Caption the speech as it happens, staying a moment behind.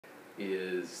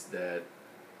is that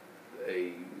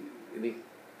any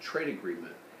trade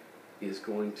agreement is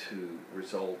going to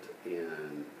result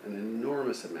in an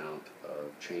enormous amount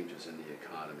of changes in the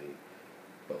economy,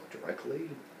 both directly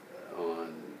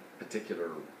on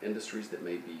particular industries that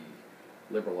may be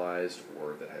liberalized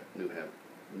or that have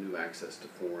new access to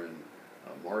foreign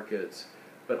markets,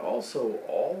 but also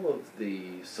all of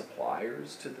the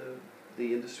suppliers to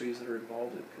the industries that are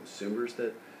involved, and consumers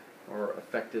that are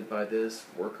affected by this,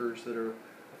 workers that are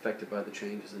affected by the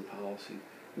changes in policy.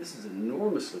 This is an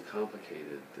enormously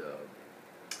complicated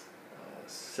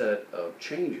set of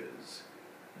changes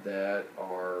that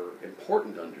are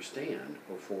important to understand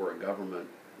before a government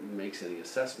makes any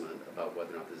assessment about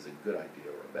whether or not this is a good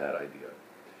idea or a bad idea.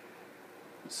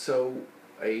 So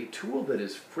a tool that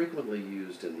is frequently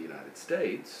used in the United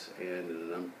States and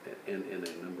in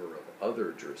a number of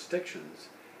other jurisdictions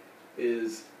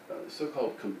is the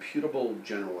so-called Computable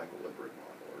General Equilibrium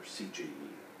Model, or CGE.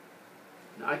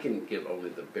 Now, I can give only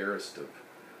the barest of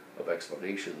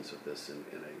explanations of this in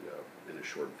a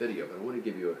short video, but I want to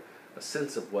give you a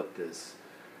sense of what these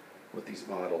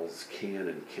models can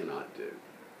and cannot do.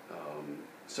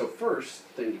 So first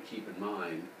thing to keep in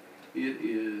mind, it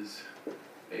is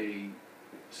a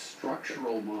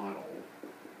structural model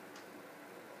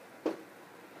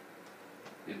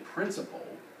in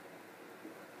principle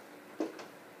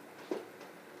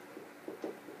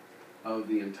of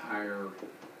the entire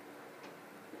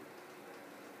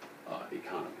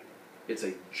economy. It's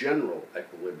a general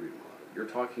equilibrium model. You're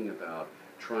talking about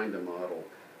trying to model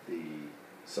the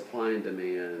supply and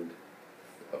demand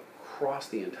across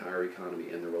the entire economy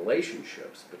and the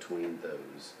relationships between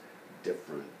those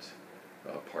different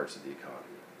parts of the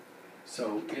economy.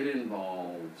 So it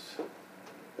involves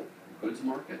goods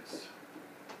markets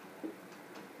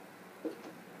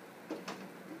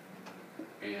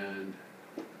and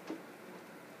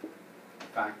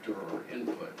factor or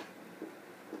input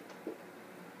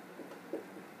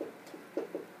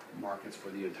markets for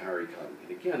the entire economy.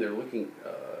 And again, they're looking,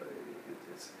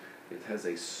 it has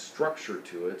a structure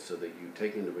to it so that you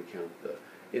take into account the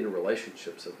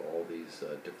interrelationships of all these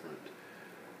different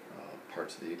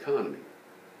parts of the economy.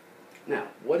 Now,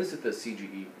 what is it the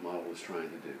CGE model is trying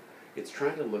to do? It's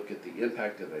trying to look at the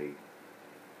impact of a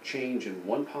change in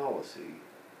one policy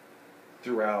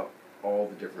throughout all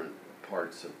the different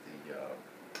parts of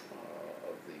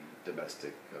the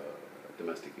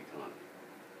domestic economy.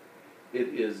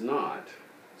 It is not,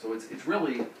 so it's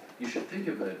really, you should think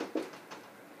of it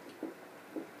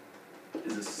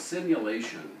as a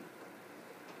simulation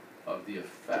of the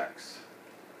effects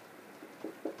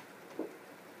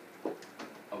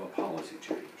of a policy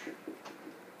change.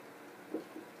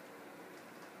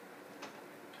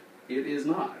 It is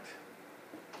not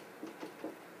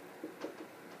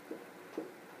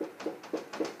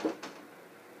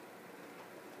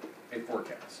a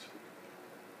forecast.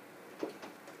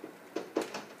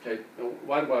 Okay,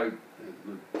 why do I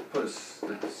put a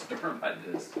star by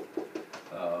this?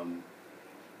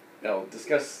 I'll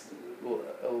discuss a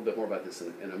little bit more about this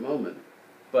in a moment,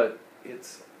 but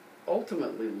it's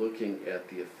ultimately looking at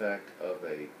the effect of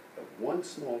one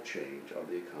small change on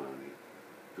the economy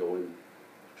going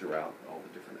throughout all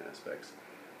the different aspects.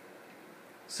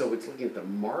 So it's looking at the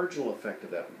marginal effect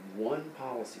of that one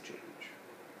policy change.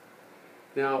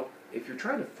 Now, if you're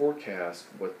trying to forecast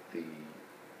what the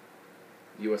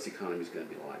U.S. economy is going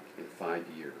to be like in 5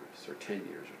 years or 10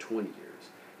 years or 20 years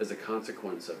as a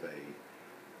consequence of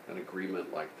an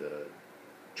agreement like the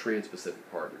Trans-Pacific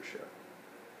Partnership.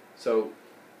 So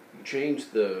you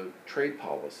change the trade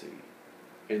policy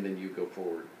and then you go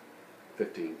forward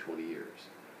 15, 20 years.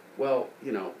 Well,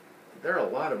 you know, there are a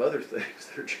lot of other things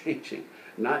that are changing,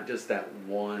 not just that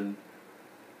one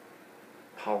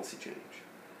policy change.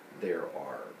 There's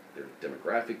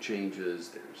demographic changes,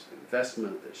 there's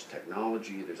investment, there's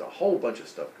technology, there's a whole bunch of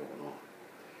stuff going on.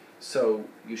 So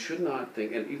you should not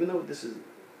think, and even though this is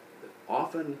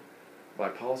often by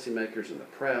policymakers and the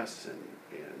press and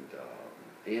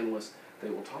analysts, they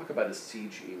will talk about a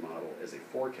CGE model as a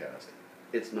forecast.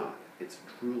 It's not. It's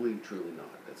truly, truly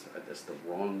not. That's the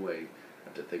wrong way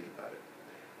to think about it.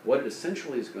 What it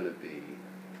essentially is going to be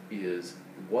is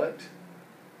what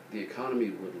the economy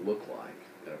would look like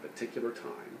at a particular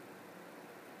time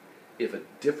if a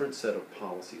different set of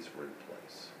policies were in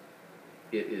place.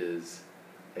 It is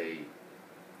a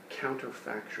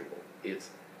counterfactual. It's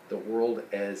the world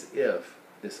as if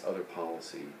this other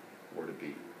policy were to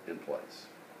be in place.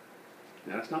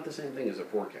 Now, that's not the same thing as a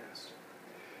forecast.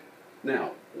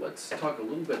 Now, let's talk a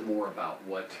little bit more about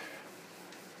what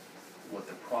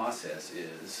the process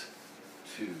is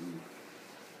to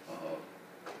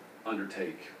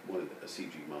undertake one of the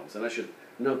CGE models. And I should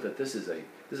note that this is a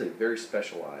very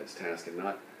specialized task, and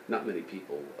not many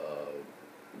people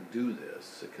do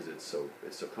this because it's so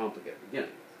complicated. Again,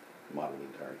 model the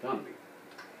entire economy.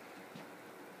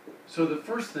 So the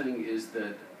first thing is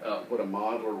that what a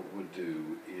modeler would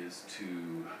do is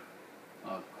to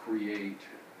create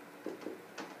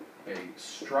a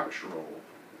structural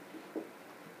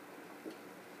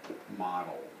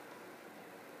model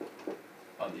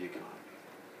of the economy.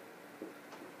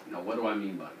 Now, what do I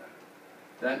mean by that?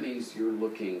 That means you're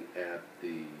looking at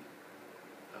the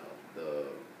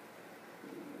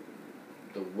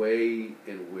way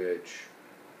in which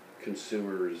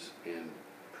consumers and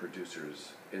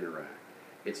producers interact.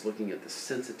 It's looking at the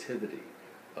sensitivity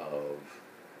of,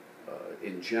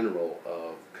 in general,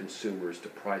 of consumers to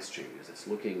price changes. It's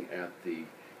looking at the,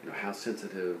 how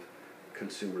sensitive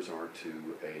consumers are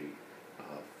to a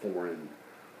foreign,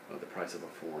 the price of a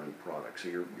foreign product. So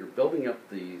you're building up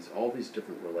all these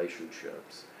different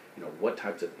relationships. What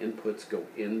types of inputs go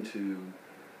into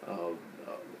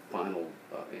final,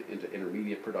 into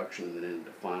intermediate production and then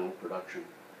into final production.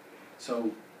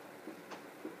 So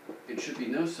it should be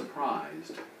no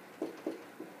surprise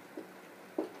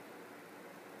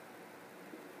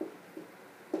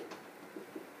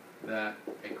that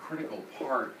a critical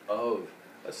part of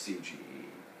a CGE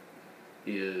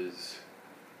is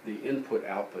the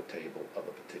input-output table of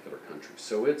a particular country.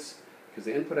 So it's, because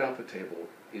the input-output table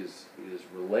is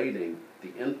relating the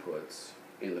inputs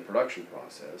in the production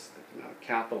process, the amount of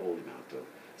capital, the amount of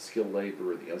skilled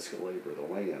labor, the unskilled labor, the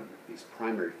land, these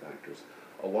primary factors,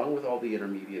 along with all the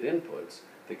intermediate inputs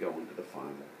that go into the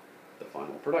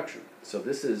final production. So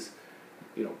this is,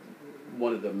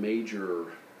 one of the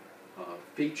major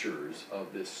features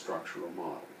of this structural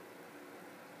model.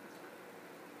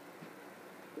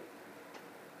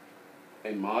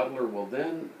 A modeler will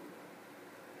then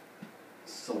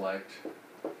select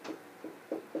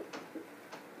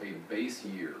a base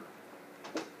year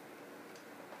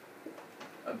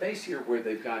where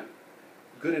they've got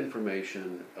good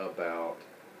information about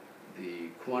the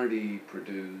quantity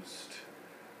produced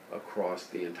across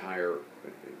the entire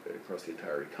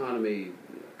economy,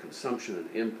 consumption and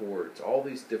imports, all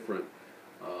these different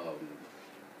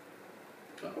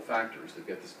factors. They've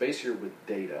got this base year with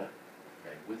data.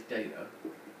 Okay, with data.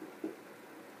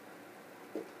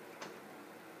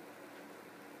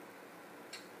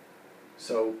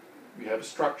 So you have a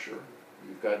structure,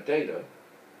 you've got data,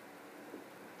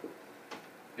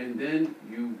 and then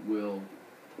you will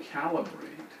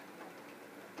calibrate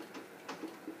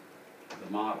the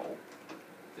model,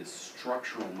 this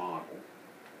structural model,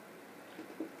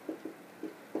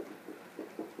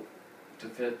 to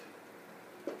fit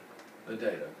the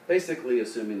data, basically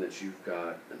assuming that you've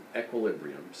got an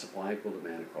equilibrium, supply equal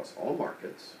demand across all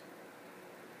markets.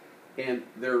 And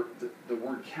the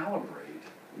word calibrate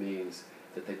means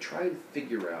that they try and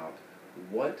figure out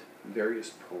what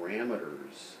various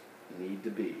parameters need to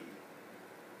be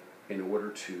in order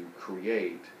to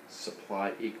create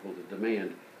supply equal to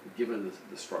demand given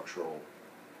the structural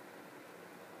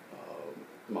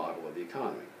model of the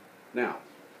economy. Now,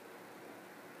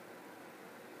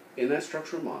 in that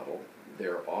structural model,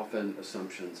 there are often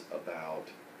assumptions about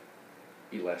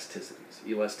elasticities,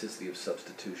 elasticity of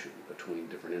substitution between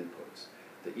different inputs,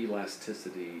 the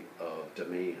elasticity of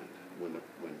demand when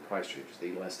price changes, the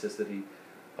elasticity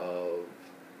of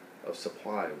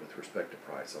supply with respect to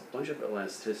price, a bunch of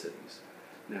elasticities.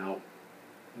 Now,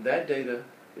 that data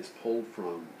is pulled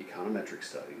from econometric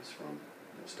studies, from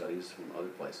studies from other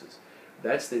places.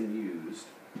 That's then used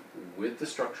with the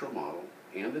structural model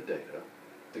and the data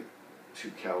to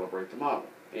calibrate the model.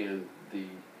 And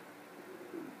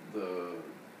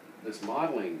this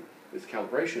modeling, this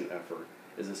calibration effort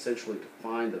is essentially to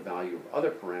find the value of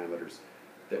other parameters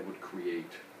that would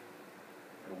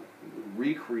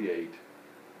recreate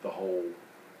the whole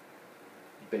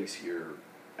base year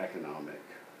economic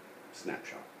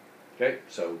snapshot. Okay,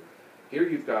 so here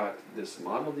you've got this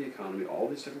model of the economy, all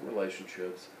these different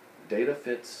relationships, data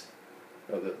fits,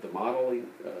 the modeling,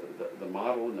 the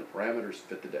model and the parameters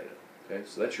fit the data. Okay,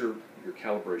 so that's your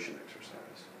calibration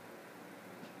exercise.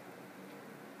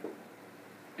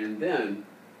 And then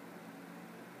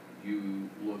you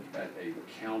look at a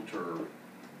counterfactual.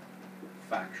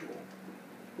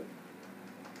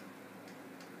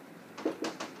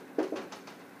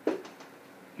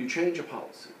 You change a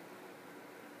policy.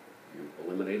 You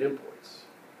eliminate imports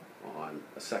on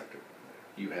a sector.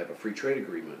 You have a free trade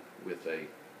agreement with a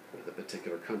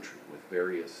particular country with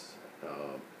various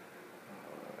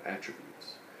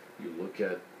attributes. You look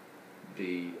at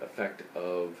the effect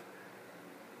of,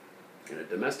 in a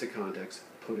domestic context,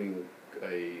 putting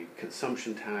a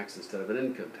consumption tax instead of an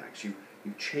income tax. You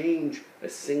change a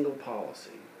single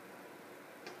policy,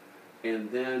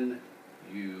 and then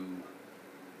you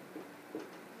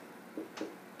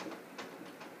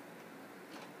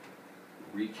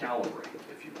recalibrate,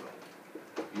 if you will.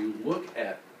 You look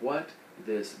at what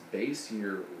this base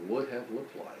year would have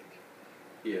looked like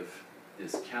if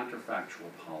this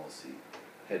counterfactual policy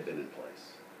had been in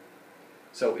place.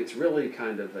 So it's really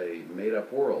kind of a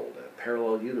made-up world, a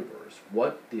parallel universe,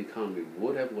 what the economy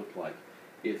would have looked like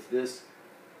if this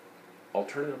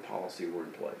alternative policy were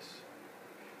in place.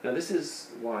 Now this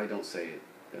is why I don't say it,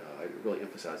 I really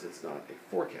emphasize it's not a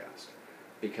forecast,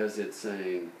 because it's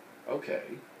saying, okay,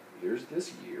 here's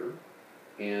this year,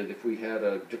 and if we had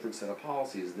a different set of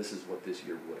policies, this is what this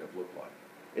year would have looked like.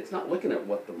 It's not looking at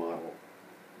what the model,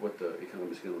 what the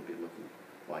economy is going to be looking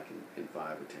like in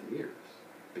 5 or 10 years,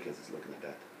 because it's looking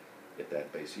at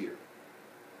that base year.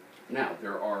 Now,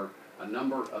 there are a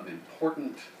number of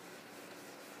important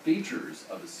features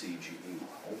of a CGE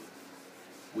model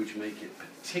which make it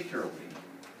particularly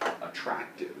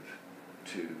attractive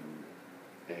to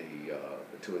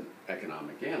an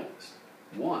economic analyst.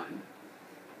 One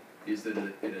is that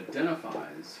it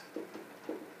identifies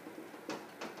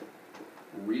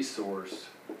resource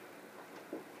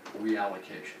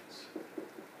reallocations.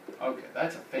 Okay,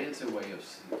 that's a fancy way of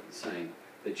saying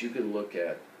that you can look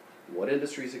at what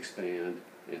industries expand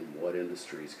and what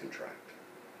industries contract,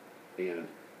 and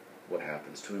what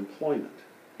happens to employment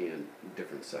in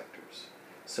different sectors.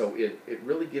 So it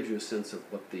really gives you a sense of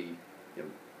what the,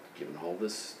 given all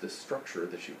this structure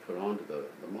that you put onto the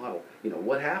model,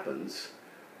 what happens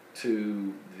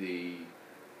to the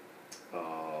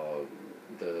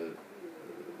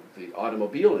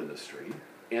automobile industry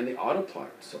and the auto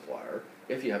supplier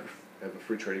if you have a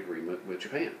free trade agreement with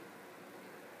Japan.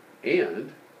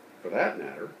 And, for that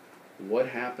matter, what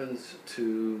happens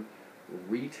to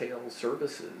retail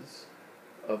services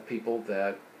of people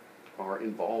that are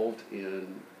involved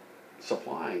in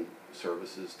supplying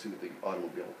services to the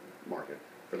automobile market.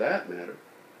 For that matter,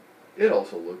 it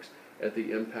also looks at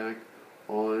the impact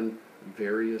on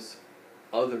various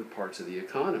other parts of the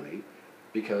economy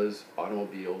because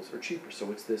automobiles are cheaper.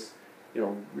 So it's this,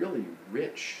 really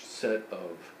rich set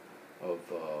of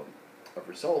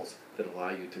results that allow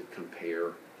you to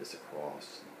compare this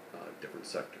across different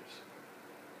sectors.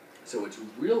 So it's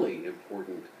really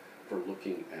important for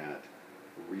looking at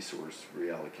resource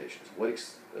reallocations. What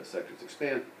sectors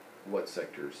expand, what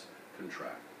sectors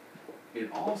contract.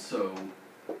 It also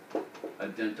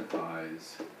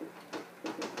identifies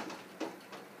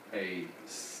a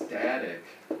static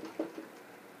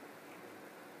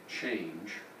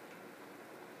change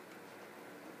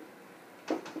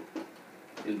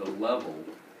in the level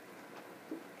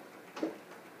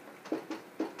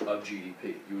of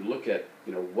GDP. You would look at,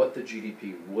 what the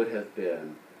GDP would have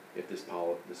been if this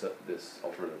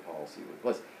alternative policy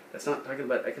was. That's not talking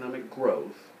about economic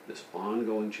growth, this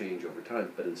ongoing change over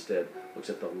time, but instead looks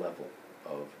at the level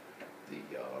of the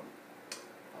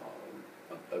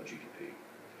of GDP.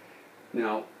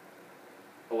 Now,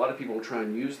 a lot of people will try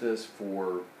and use this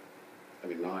for,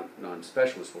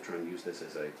 non-specialists will try and use this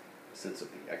as a sense of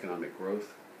the economic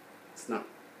growth. It's not.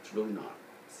 It's really not.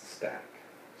 It's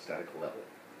static level.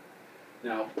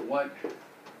 Now, what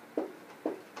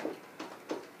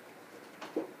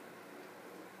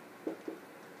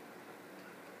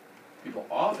people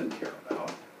often care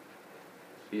about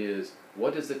is,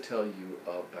 what does it tell you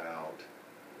about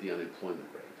the unemployment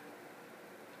rate?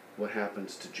 What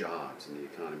happens to jobs in the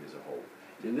economy as a whole?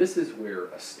 And this is where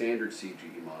a standard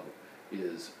CGE model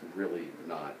is really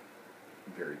not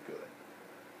very good.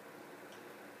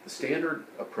 The standard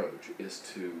approach is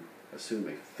to assume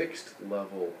a fixed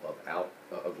level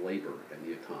of labor in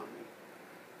the economy,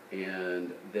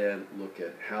 and then look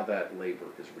at how that labor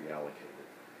is reallocated.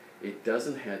 It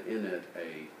doesn't have in it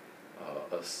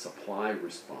a supply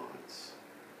response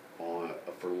for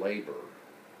labor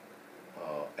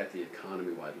at the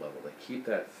economy-wide level. They keep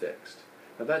that fixed.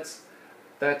 Now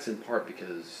that's in part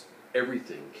because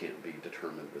everything can't be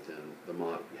determined within the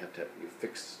model. You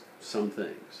fix some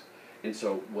things. And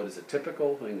so what is a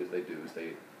typical thing that they do is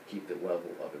they keep the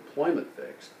level of employment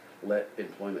fixed, let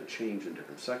employment change in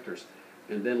different sectors,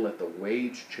 and then let the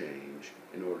wage change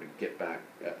in order to get back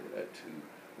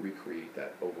to recreate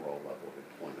that overall level of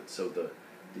employment. So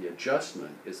the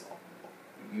adjustment is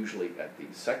usually at the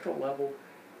sectoral level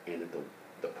and at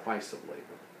the price of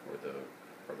labor or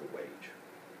the wage.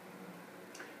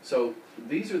 So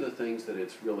these are the things that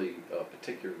it's really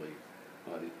particularly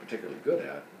good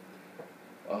at.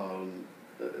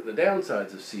 The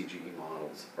downsides of CGE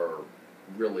models are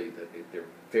really they're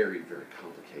very, very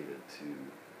complicated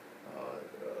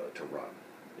to run.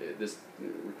 This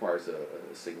requires a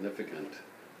significant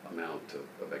amount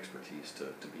of expertise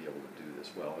to be able to do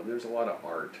this well, and there's a lot of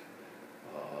art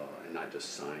and not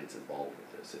just science involved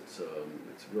with this.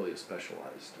 It's really a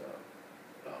specialized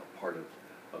part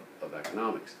of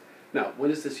economics. Now,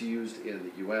 when is this used in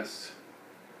the U.S.?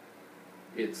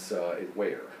 It's in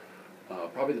where?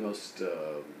 Probably the most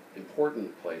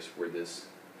important place where this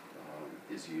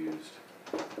is used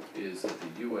is at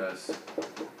the U.S.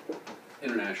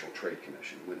 International Trade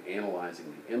Commission when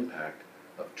analyzing the impact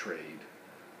of trade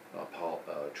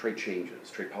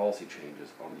policy changes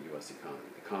on the U.S. economy.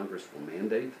 The Congress will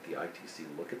mandate that the ITC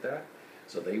look at that,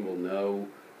 so they will know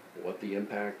what the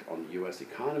impact on the U.S.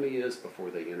 economy is before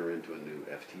they enter into a new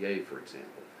FTA, for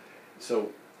example.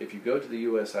 So if you go to the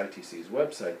U.S. ITC's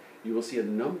website, you will see a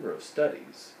number of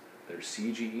studies that are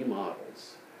CGE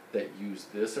models that use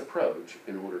this approach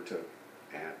in order to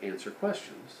answer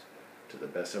questions to the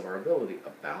best of our ability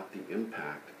about the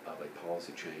impact of a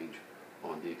policy change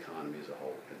on the economy as a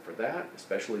whole. And for that,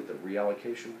 especially the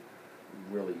reallocation,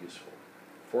 really useful.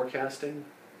 Forecasting,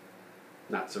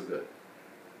 not so good.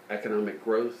 Economic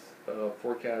growth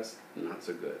forecast, not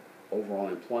so good. Overall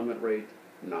employment rate,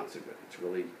 not so good. It's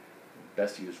really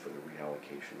best used for the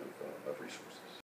reallocation of resources.